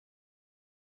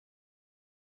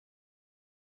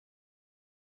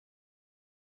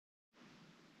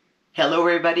Hello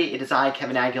everybody, it is I,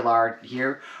 Kevin Aguilar,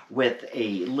 here with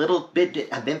a little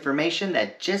bit of information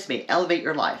that just may elevate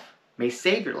your life, may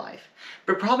save your life,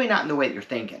 but probably not in the way that you're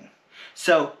thinking.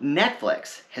 So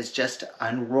Netflix has just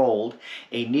unrolled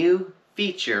a new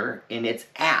feature in its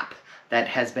app that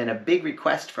has been a big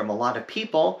request from a lot of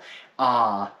people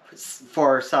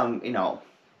for some,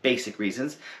 basic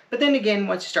reasons. But then again,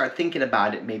 once you start thinking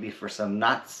about it, maybe for some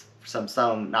not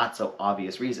so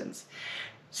obvious reasons.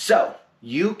 So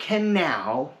you can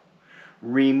now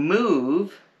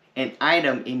remove an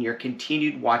item in your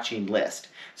continued watching list.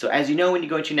 So as you know, when you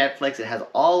go into Netflix, it has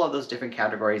all of those different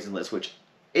categories and lists, which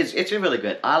it's really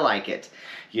good. I like it.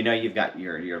 You know, you've got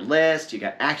your list, you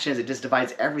got actions, it just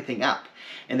divides everything up.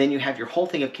 And then you have your whole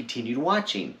thing of continued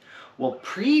watching. Well,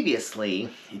 previously,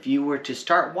 if you were to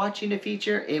start watching a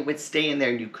feature, it would stay in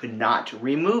there and you could not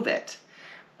remove it.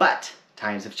 But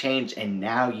times have changed and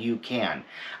now you can.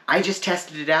 I just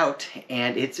tested it out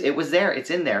and it was there,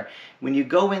 it's in there. When you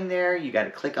go in there, you got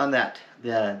to click on that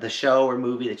the show or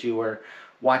movie that you were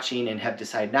watching and have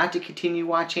decided not to continue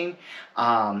watching,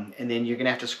 and then you're gonna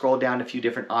have to scroll down a few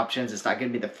different options. It's not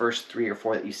gonna be the first 3 or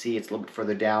 4 that you see, it's a little bit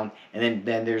further down, and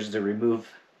then there's the remove,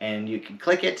 and you can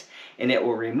click it and it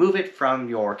will remove it from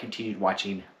your continued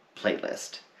watching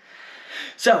playlist.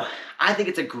 So I think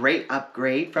it's a great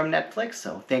upgrade from Netflix,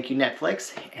 so thank you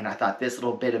Netflix, and I thought this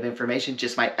little bit of information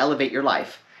just might elevate your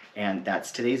life. And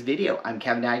that's today's video. I'm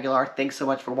Kevin Aguilar. Thanks so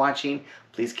much for watching.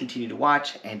 Please continue to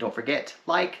watch, and don't forget,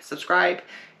 like, subscribe.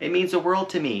 It means the world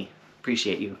to me.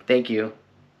 Appreciate you. Thank you.